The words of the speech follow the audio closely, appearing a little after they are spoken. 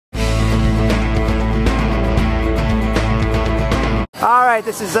All right,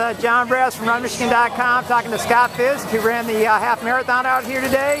 this is John Brass from RunMichigan.com talking to Scott Fiske, who ran the half marathon out here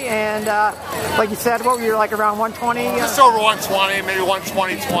today. And like you said, what were you like around 120? Just over 120, maybe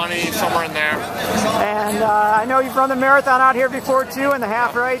 120, somewhere in there. And I know you've run the marathon out here before too, and the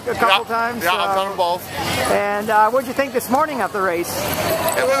half, right? A couple times. Yeah, I've done them both. And what did you think this morning of the race?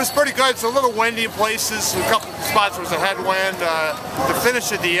 It was pretty good. It's a little windy in places. A couple of spots was a headwind. The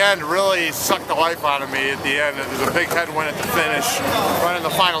finish at the end really sucked the life out of me at the end. There was a big headwind at the finish, right in the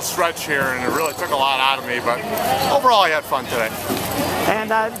final stretch here, and it really took a lot out of me. But overall, I had fun today.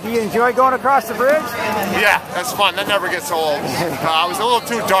 And do you enjoy going across the bridge? Yeah, that's fun. That never gets old. It was a little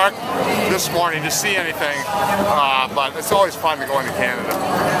too dark this morning to see anything, but it's always fun to go into Canada.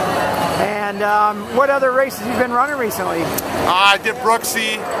 And what other races have you been running recently? I did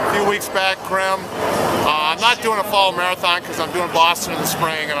Brooksy a few weeks back, Krim. I'm not doing a fall marathon because I'm doing Boston in the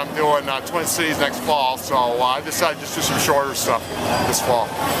spring and I'm doing Twin Cities next fall, so I decided to just do some shorter stuff this fall.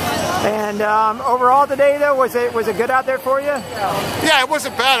 And overall today, though, was it good out there for you? Yeah, it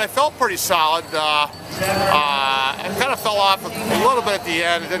wasn't bad. I felt pretty solid. I kind of fell off a little bit at the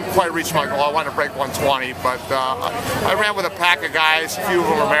end. It didn't quite reach my goal. I wanted to break 120, but I ran with a pack of guys. A few of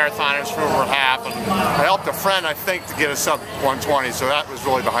them were marathoners, a few of them were half, and I helped a friend, I think, to get us up 120, so that was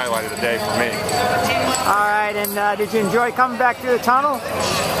really the highlight of the day for me. All right, and did you enjoy coming back through the tunnel?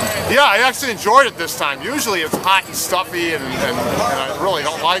 Yeah, I actually enjoyed it this time. Usually it's hot and stuffy and I really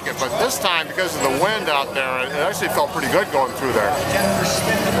don't like it, but this time, because of the wind out there, it actually felt pretty good going through there.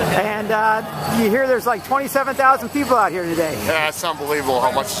 And you hear there's like 27,000 people out here today. Yeah, it's unbelievable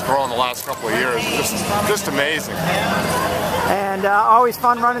how much it's grown the last couple of years. It's just amazing. And always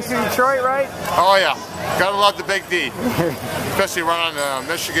fun running through Detroit, right? Oh yeah, gotta love the Big D. Especially running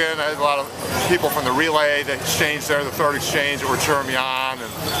Michigan. I had a lot of people from the relay, the exchange there, the third exchange that were cheering me on,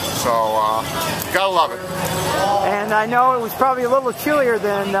 and so gotta love it. And I know it was probably a little chillier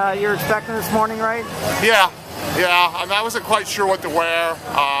than you were expecting this morning, right? Yeah. I mean, I wasn't quite sure what to wear,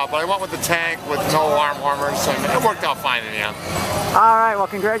 but I went with the tank with no arm warmers, and it worked out fine in the end. All right, well,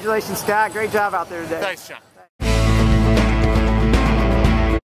 congratulations, Scott. Great job out there today. Thanks, John.